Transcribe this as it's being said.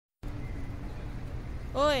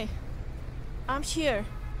Oi, I'm here.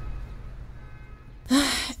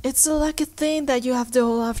 It's a lucky thing that you have the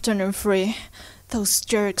whole afternoon free. Those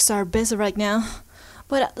jerks are busy right now.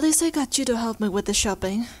 But at least I got you to help me with the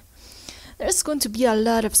shopping. There's going to be a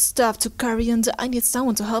lot of stuff to carry and I need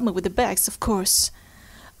someone to help me with the bags, of course.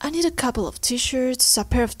 I need a couple of t-shirts, a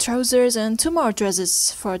pair of trousers and 2 more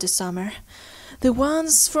dresses for the summer. The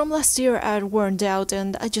ones from last year are worn out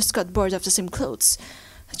and I just got bored of the same clothes.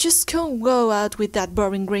 I just can't go out with that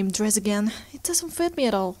boring green dress again. It doesn't fit me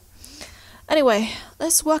at all. Anyway,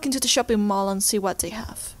 let's walk into the shopping mall and see what they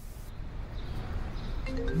have.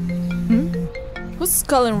 Who's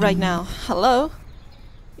calling right now? Hello?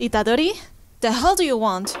 Itadori? The hell do you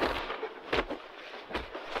want?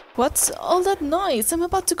 What's all that noise? I'm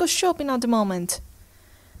about to go shopping at the moment.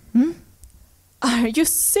 Are you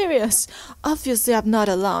serious? Obviously I'm not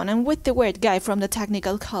alone. I'm with the weird guy from the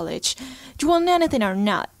technical college. Do you want anything or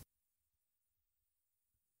not?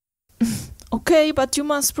 Okay, but you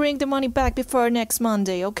must bring the money back before next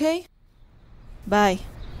Monday, okay? Bye.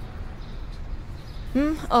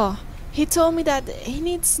 Oh, he told me that he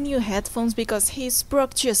needs new headphones because he's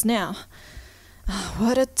broke just now.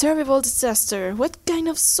 What a terrible disaster. What kind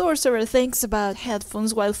of sorcerer thinks about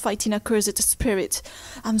headphones while fighting a cursed spirit?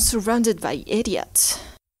 I'm surrounded by idiots.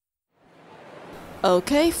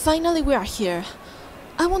 Okay, finally we are here.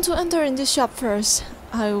 I want to enter in this shop first.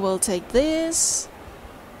 I will take this.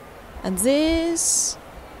 And this.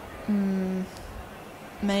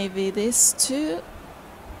 Maybe this too.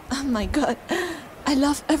 Oh my god, I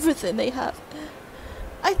love everything they have.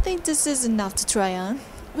 I think this is enough to try on.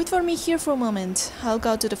 Wait for me here for a moment. I'll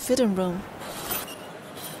go to the fitting room.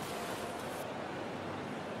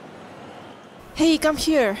 Hey, come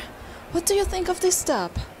here. What do you think of this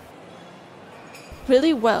top?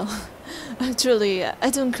 Really well. Truly, I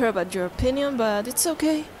don't care about your opinion, but it's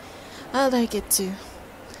okay. I like it too.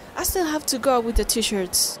 I still have to go with the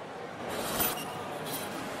t-shirts.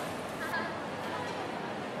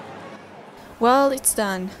 Well, it's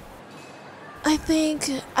done. I think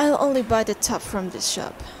I'll only buy the top from this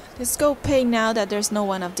shop. Let's go pay now that there's no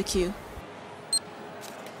one of the queue.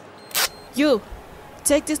 You!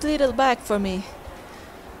 Take this little bag for me.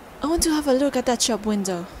 I want to have a look at that shop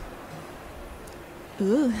window.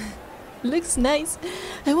 Ooh, looks nice.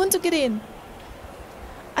 I want to get in.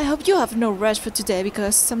 I hope you have no rush for today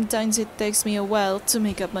because sometimes it takes me a while to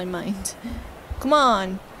make up my mind. Come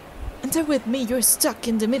on! Enter with me, you're stuck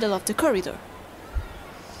in the middle of the corridor.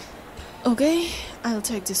 Okay, I'll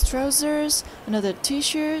take these trousers, another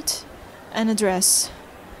t-shirt, and a dress.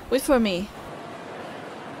 Wait for me.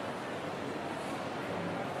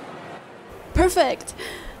 Perfect!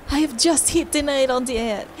 I have just hit the nail on the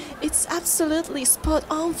head. It's absolutely spot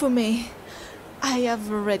on for me. I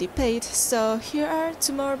have already paid, so here are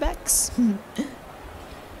 2 more bags.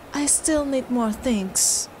 I still need more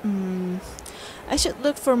things. I should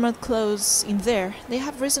look for more clothes in there. They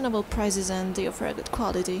have reasonable prices and they offer a good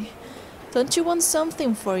quality. Don't you want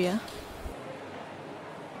something for you?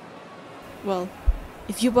 Well,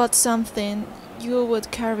 if you bought something, you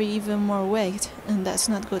would carry even more weight, and that's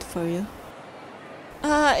not good for you.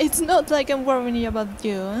 It's not like I'm worrying about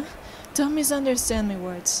you, huh? Don't misunderstand my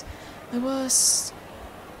words. I was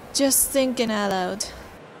just thinking out loud.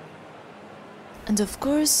 And of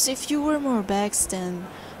course, if you wear more bags, then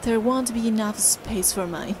there won't be enough space for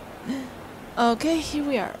mine. Okay, here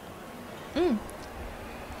we are.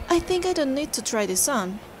 I think I don't need to try this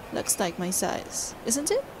on. Looks like my size,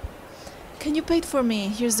 isn't it? Can you pay it for me?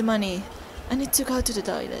 Here's the money. I need to go to the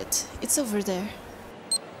toilet. It's over there.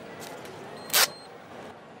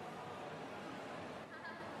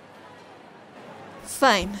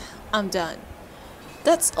 Fine, I'm done.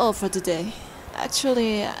 That's all for today.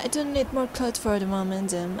 Actually, I don't need more clothes for the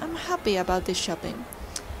moment and I'm happy about this shopping.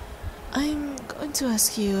 I'm going to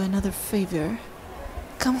ask you another favor.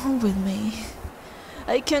 Come home with me.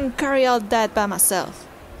 I can carry out that by myself.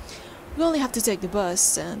 We only have to take the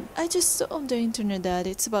bus and I just saw on the internet that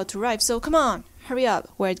it's about to arrive, so come on, hurry up,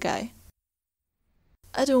 weird guy.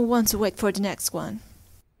 I don't want to wait for the next one.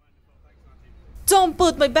 Don't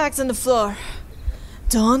put my bags on the floor.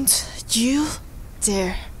 Don't you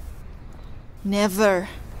dare. Never.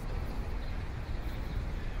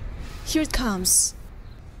 Here it comes.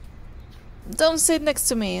 Don't sit next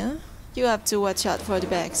to me, huh? You have to watch out for the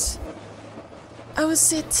bags. I will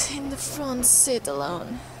sit in the front seat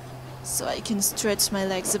alone, so I can stretch my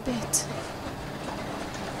legs a bit.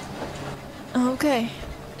 Okay,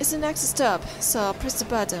 it's the next stop, so press the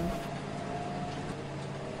button.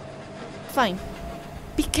 Fine.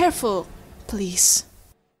 Be careful, please.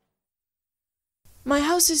 My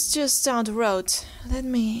house is just down the road. Let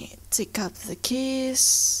me take up the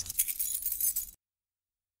keys.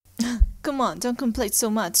 Come on, don't complain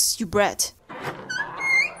so much, you brat.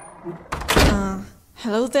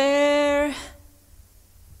 Hello there.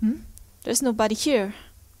 There's nobody here.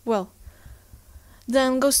 Well,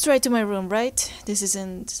 then go straight to my room, right? This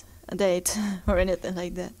isn't a date or anything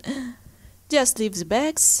like that. Just leave the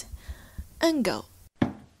bags and go.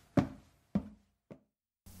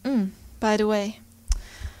 By the way,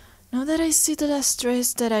 now that I see the last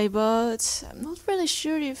dress that I bought, I'm not really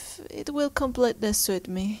sure if it will completely suit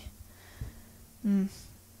me.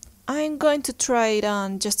 I'm going to try it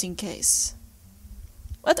on just in case.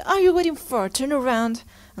 What are you waiting for? Turn around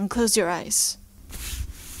and close your eyes.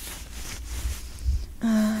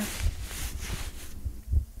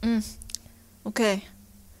 Okay.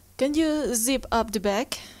 Can you zip up the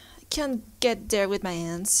back? I can't get there with my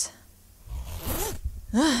hands.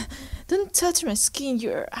 Don't touch my skin,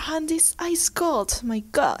 your hand is ice cold, my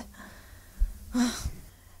god.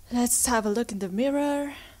 Let's have a look in the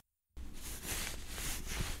mirror.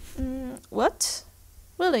 What?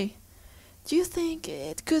 Really? Do you think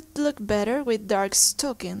it could look better with dark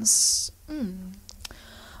stockings?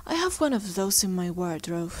 I have one of those in my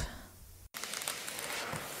wardrobe.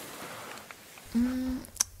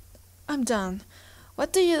 I'm done.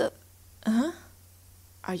 What do you...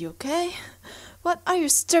 Are you okay? What are you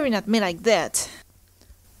staring at me like that?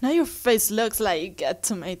 Now your face looks like a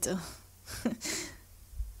tomato.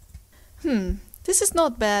 This is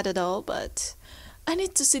not bad at all, but I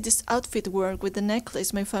need to see this outfit work with the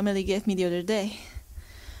necklace my family gave me the other day.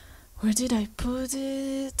 Where did I put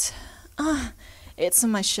it? It's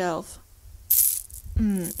on my shelf.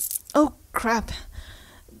 Oh crap.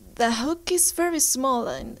 The hook is very small,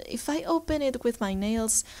 and if I open it with my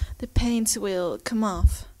nails, the paint will come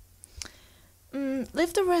off.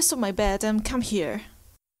 Leave the rest of my bed and come here.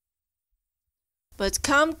 But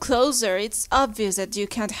come closer, it's obvious that you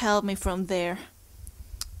can't help me from there.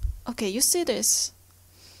 Okay, you see this?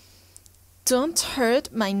 Don't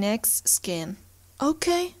hurt my neck's skin,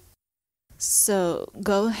 okay? So,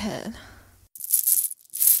 go ahead.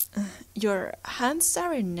 Your hands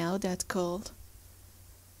aren't now that cold.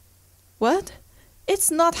 What?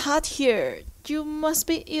 It's not hot here. You must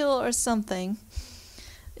be ill or something.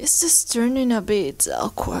 It's just turning a bit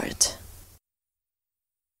awkward.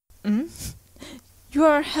 You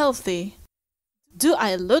are healthy. Do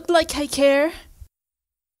I look like I care?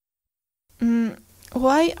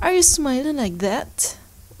 Why are you smiling like that?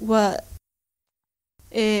 What?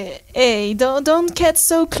 Hey, don't get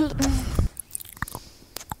so close.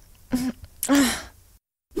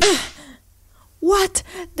 What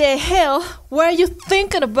the hell were you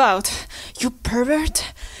thinking about, you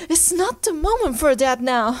pervert? It's not the moment for that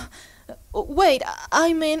now. Wait,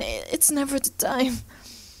 I mean, it's never the time.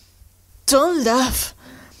 Don't laugh.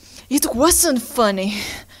 It wasn't funny.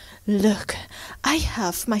 Look, I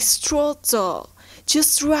have my straw doll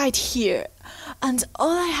just right here, and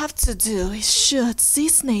all I have to do is shoot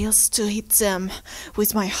these nails to hit them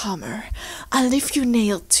with my hammer and leave you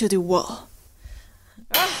nailed to the wall.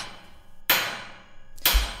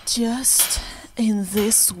 Just in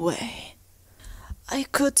this way. I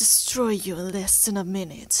could destroy you in less than a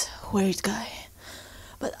minute, weird guy.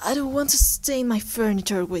 But I don't want to stain my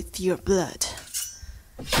furniture with your blood.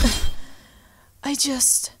 I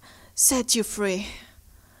just set you free.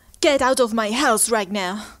 Get out of my house right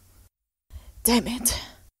now. Damn it.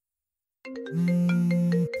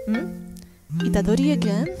 Itadori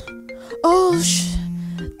again? Oh,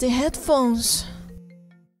 the headphones.